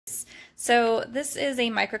So this is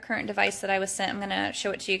a microcurrent device that I was sent. I'm going to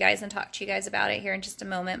show it to you guys and talk to you guys about it here in just a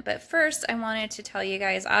moment. But first, I wanted to tell you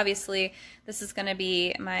guys, obviously, this is going to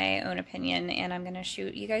be my own opinion, and I'm going to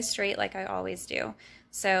shoot you guys straight like I always do.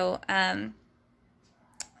 So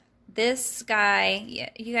this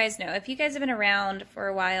guy, you guys know, if you guys have been around for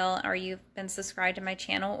a while or you've been subscribed to my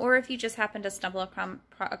channel, or if you just happen to stumble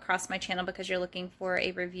across my channel because you're looking for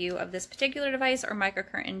a review of this particular device or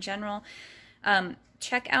microcurrent in general,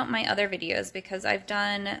 check out my other videos because I've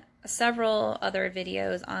done several other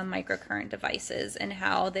videos on microcurrent devices and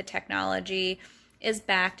how the technology is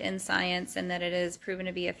backed in science and that it is proven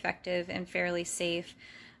to be effective and fairly safe,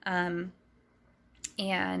 and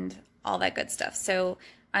all that good stuff. So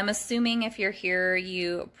I'm assuming if you're here,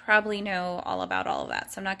 you probably know all about all of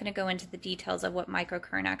that. So I'm not going to go into the details of what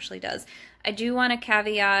microcurrent actually does. I do want to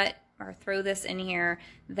caveat or throw this in here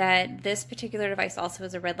that this particular device also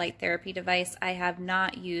is a red light therapy device. I have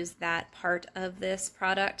not used that part of this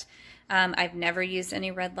product. I've never used any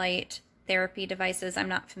red light therapy devices. I'm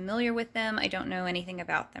not familiar with them. I don't know anything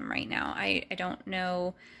about them right now. I don't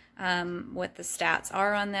know what the stats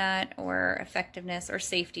are on that or effectiveness or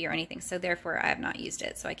safety or anything. So therefore I have not used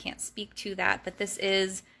it. So I can't speak to that, but this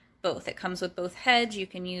is both. It comes with both heads. You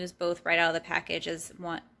can use both right out of the package as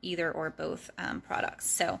one, either or both products.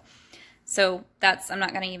 So that's, I'm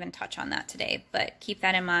not going to even touch on that today, but keep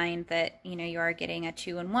that in mind that, you know, you are getting a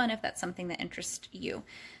 2-in-1 if that's something that interests you.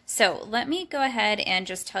 So let me go ahead and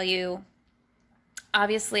just tell you,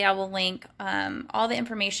 obviously I will link all the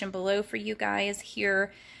information below for you guys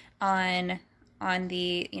here on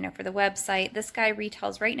the, you know, for the website. This guy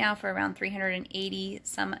retails right now for around $380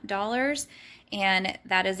 some, and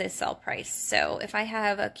that is a sell price. So if I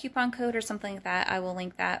have a coupon code or something like that, I will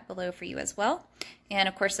link that below for you as well. And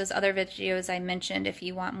of course, those other videos I mentioned, if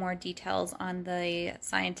you want more details on the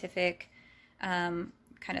scientific kind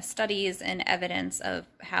of studies and evidence of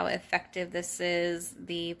how effective this is,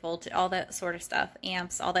 the voltage, all that sort of stuff,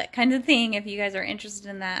 amps, all that kind of thing. If you guys are interested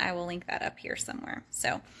in that, I will link that up here somewhere.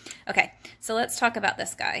 So, okay, so let's talk about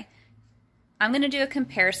this guy. I'm going to do a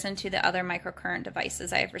comparison to the other microcurrent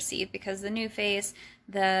devices I have received because the NuFace,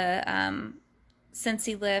 the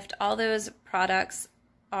SensiLift, all those products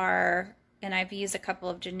are, and I've used a couple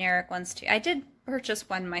of generic ones too. I did purchase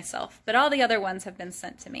one myself, but all the other ones have been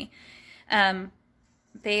sent to me.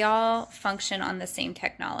 They all function on the same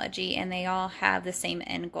technology and they all have the same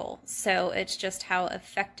end goal. So it's just how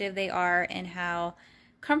effective they are and how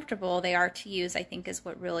comfortable they are to use, I think, is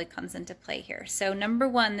what really comes into play here. So number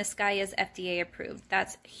one, this guy is FDA approved.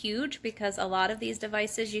 That's huge because a lot of these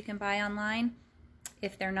devices you can buy online.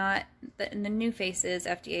 If they're not, the NuFace is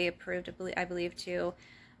FDA approved, I believe too.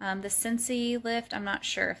 The SensiLift, I'm not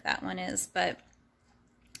sure if that one is, but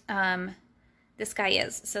this guy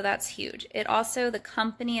is, so that's huge. It also, the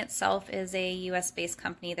company itself is a US based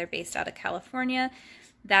company. They're based out of California.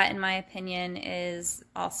 That, in my opinion, is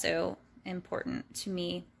also important to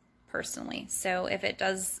me personally. So if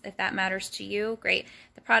that matters to you, great.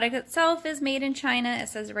 The product itself is made in China. It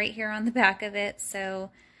says right here on the back of it. So,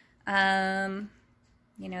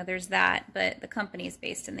 you know, there's that, but the company is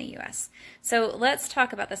based in the US. So let's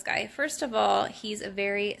talk about this guy. First of all, he's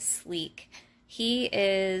very sleek. He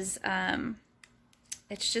is,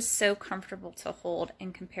 it's just so comfortable to hold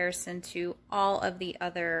in comparison to all of the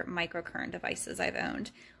other microcurrent devices I've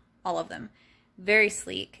owned. All of them. Very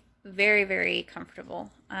sleek, very, very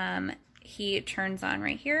comfortable. He turns on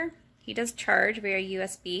right here. He does charge via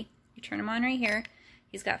USB. You turn him on right here.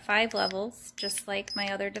 He's got 5 levels, just like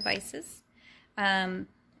my other devices.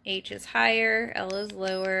 H is higher, L is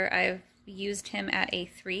lower. I've used him at a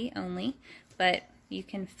 3 only, but you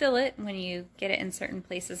can feel it when you get it in certain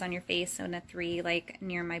places on your face. So in a 3, like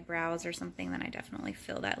near my brows or something, then I definitely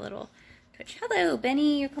feel that little twitch. Hello,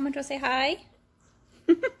 Benny. You're coming to say hi?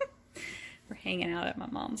 We're hanging out at my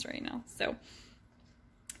mom's right now. So,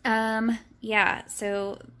 yeah,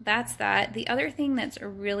 so that's that. The other thing that's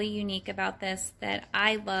really unique about this that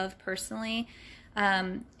I love personally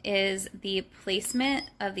is the placement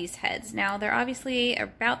of these heads. Now, they're obviously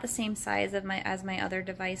about the same size as my other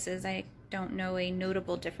devices. I don't know a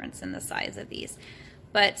notable difference in the size of these,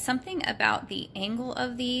 but something about the angle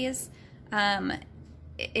of these,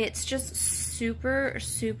 it's just super,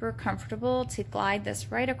 super comfortable to glide this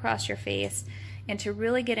right across your face and to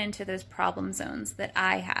really get into those problem zones that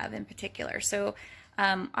I have in particular. So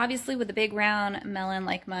obviously with a big round melon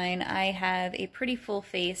like mine, I have a pretty full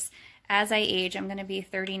face. As I age, I'm going to be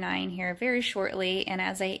 39 here very shortly, and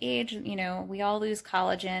as I age, you know, we all lose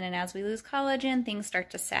collagen, and as we lose collagen, things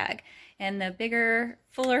start to sag. And the bigger,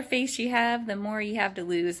 fuller face you have, the more you have to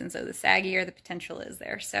lose, and so the saggier the potential is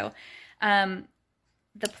there. So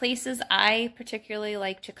the places I particularly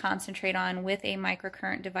like to concentrate on with a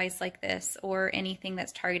microcurrent device like this, or anything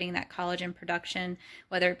that's targeting that collagen production,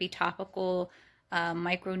 whether it be topical,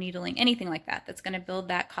 microneedling, anything like that, that's going to build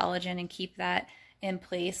that collagen and keep that in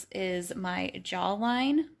place, is my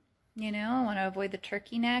jawline. You know, I want to avoid the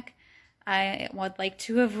turkey neck. I would like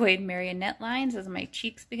to avoid marionette lines as my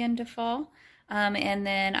cheeks begin to fall. And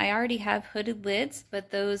then I already have hooded lids,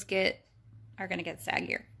 but those are going to get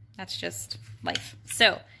saggier. That's just life.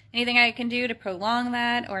 So anything I can do to prolong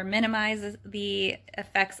that or minimize the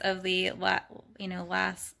effects of the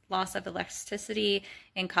loss of elasticity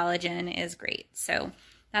and collagen is great. So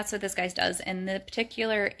that's what this guy does. And the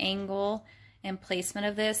particular angle and placement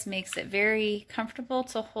of this makes it very comfortable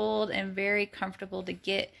to hold and very comfortable to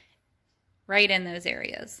get right in those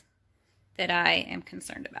areas that I am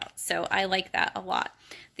concerned about. So I like that a lot.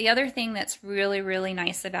 The other thing that's really, really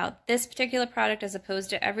nice about this particular product as opposed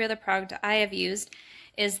to every other product I have used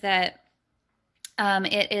is that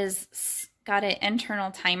it is got an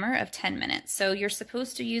internal timer of 10 minutes. So you're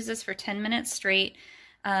supposed to use this for 10 minutes straight.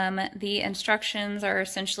 The instructions are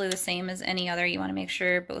essentially the same as any other. You want to make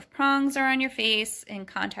sure both prongs are on your face in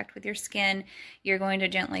contact with your skin. You're going to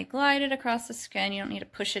gently glide it across the skin. You don't need to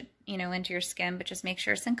push it, into your skin, but just make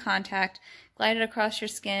sure it's in contact. Glide it across your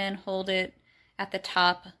skin, hold it at the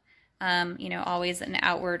top, always in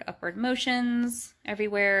outward, upward motions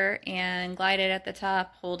everywhere, and glide it at the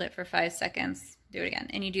top, hold it for 5 seconds, do it again.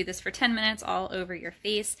 And you do this for 10 minutes all over your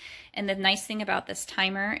face. And the nice thing about this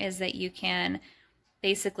timer is that you can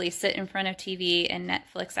basically sit in front of TV and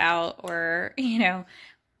Netflix out, or,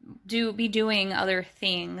 be doing other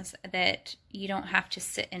things that you don't have to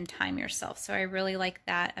sit and time yourself. So I really like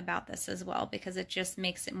that about this as well, because it just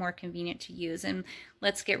makes it more convenient to use. And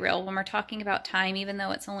let's get real, when we're talking about time, even though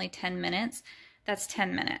it's only 10 minutes, that's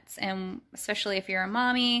 10 minutes. And especially if you're a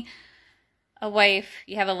mommy, a wife,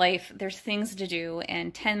 you have a life, there's things to do,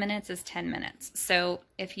 and 10 minutes is 10 minutes. So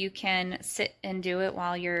if you can sit and do it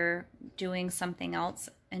while you're doing something else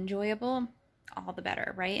enjoyable, all the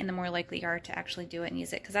better, right? And the more likely you are to actually do it and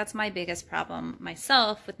use it. Because that's my biggest problem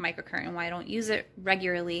myself with microcurrent, and why I don't use it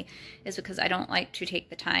regularly is because I don't like to take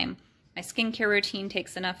the time. My skincare routine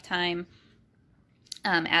takes enough time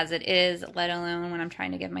as it is, let alone when I'm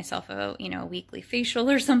trying to give myself a weekly facial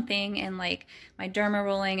or something, and like my derma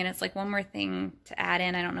rolling, and it's like one more thing to add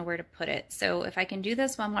in. I don't know where to put it. So if I can do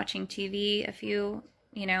this while I'm watching TV a few,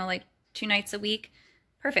 like 2 nights a week,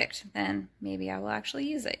 perfect. Then maybe I will actually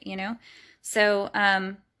use it, So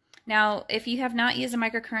now if you have not used a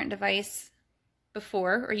microcurrent device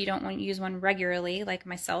before, or you don't want to use one regularly like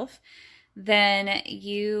myself, then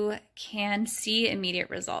you can see immediate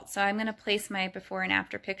results. So I'm going to place my before and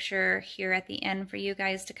after picture here at the end for you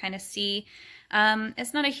guys to kind of see.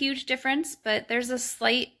 It's not a huge difference, but there's a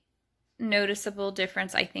slight noticeable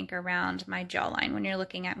difference, I think, around my jawline when you're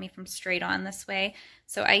looking at me from straight on this way.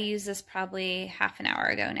 So I used this probably half an hour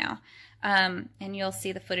ago now. And you'll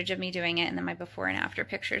see the footage of me doing it and then my before and after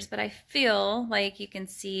pictures. But I feel like you can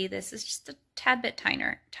see this is just a tad bit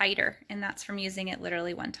tighter, and that's from using it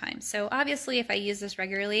literally one time. So obviously if I use this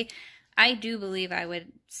regularly, I do believe I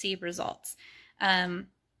would see results,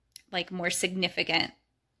 like more significant,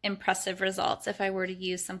 impressive results if I were to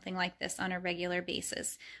use something like this on a regular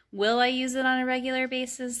basis. Will I use it on a regular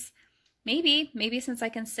basis? Maybe since I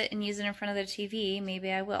can sit and use it in front of the TV,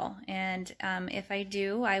 maybe I will. And if I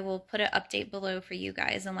do, I will put an update below for you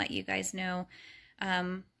guys and let you guys know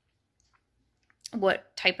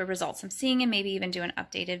what type of results I'm seeing, and maybe even do an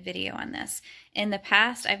updated video on this. In the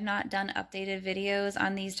past, I've not done updated videos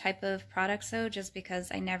on these type of products though, just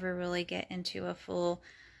because I never really get into a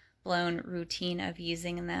full-blown routine of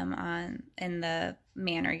using them in the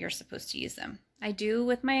manner you're supposed to use them. I do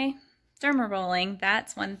with my derma rolling.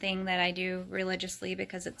 That's one thing that I do religiously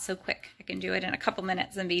because it's so quick. I can do it in a couple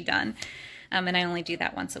minutes and be done. And I only do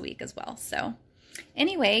that once a week as well. So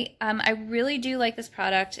anyway, I really do like this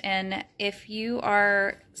product, and if you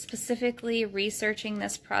are specifically researching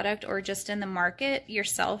this product or just in the market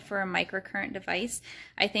yourself for a microcurrent device,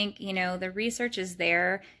 I think, the research is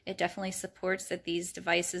there. It definitely supports that these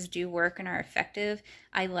devices do work and are effective.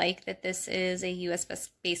 I like that this is a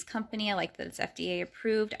US-based company. I like that it's FDA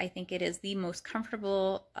approved. I think it is the most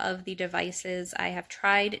comfortable of the devices I have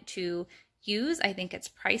tried to use. I think it's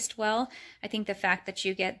priced well. I think the fact that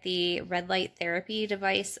you get the red light therapy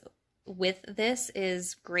device with this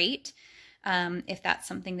is great. If that's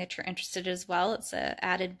something that you're interested in as well, it's an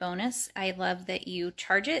added bonus. I love that you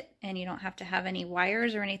charge it and you don't have to have any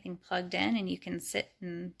wires or anything plugged in, and you can sit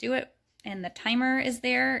and do it. And the timer is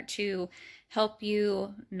there to help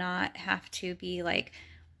you not have to be like,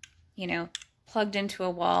 plugged into a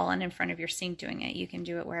wall and in front of your sink doing it. You can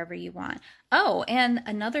do it wherever you want. Oh, and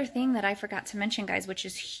another thing that I forgot to mention, guys, which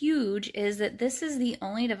is huge, is that this is the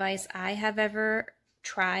only device I have ever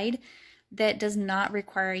tried that does not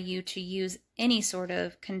require you to use any sort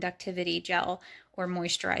of conductivity gel or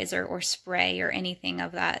moisturizer or spray or anything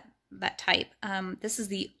of that type. This is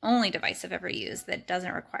the only device I've ever used that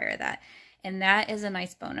doesn't require that. And that is a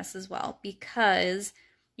nice bonus as well, because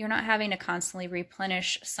you're not having to constantly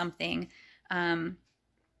replenish something. And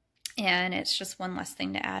it's just one less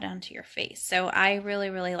thing to add onto your face. So I really,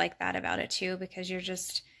 really like that about it too, because you're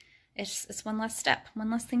just, it's one less step, one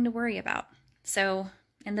less thing to worry about. So,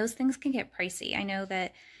 and those things can get pricey. I know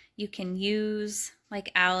that you can use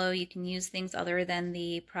like aloe, you can use things other than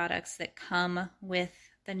the products that come with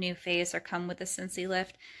the NuFace or come with the Scentsy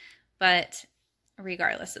Lift, but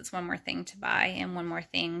regardless, it's one more thing to buy and one more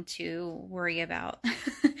thing to worry about,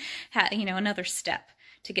 you know, another step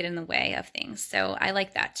to get in the way of things. So I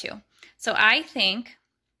like that too. So I think,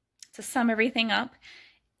 to sum everything up,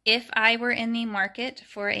 if I were in the market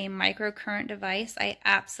for a microcurrent device, I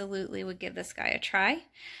absolutely would give this guy a try.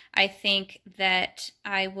 I think that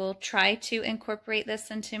I will try to incorporate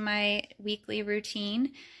this into my weekly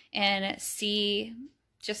routine and see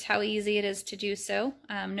just how easy it is to do so.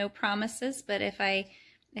 No promises, but if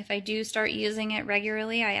I do start using it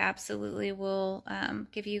regularly, I absolutely will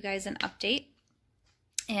give you guys an update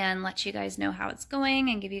and let you guys know how it's going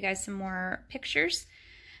and give you guys some more pictures.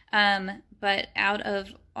 But out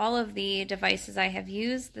of all of the devices I have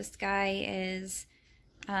used, this guy is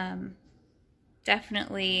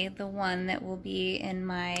definitely the one that will be in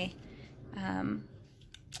my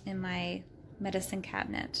medicine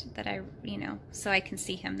cabinet, that I, you know, so I can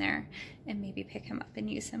see him there and maybe pick him up and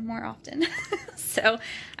use him more often. So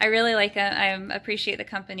I really like it. I appreciate the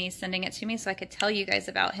company sending it to me so I could tell you guys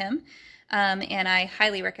about him. And I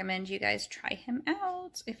highly recommend you guys try him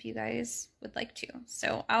out if you guys would like to.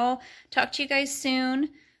 So I'll talk to you guys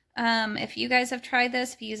soon. If you guys have tried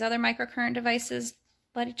this, if you use other microcurrent devices,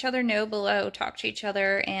 let each other know below, talk to each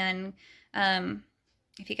other, and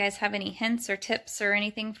if you guys have any hints or tips or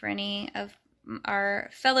anything for any of our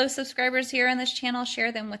fellow subscribers here on this channel,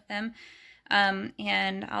 share them with them.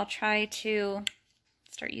 And I'll try to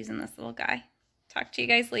start using this little guy. Talk to you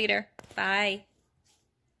guys later. Bye.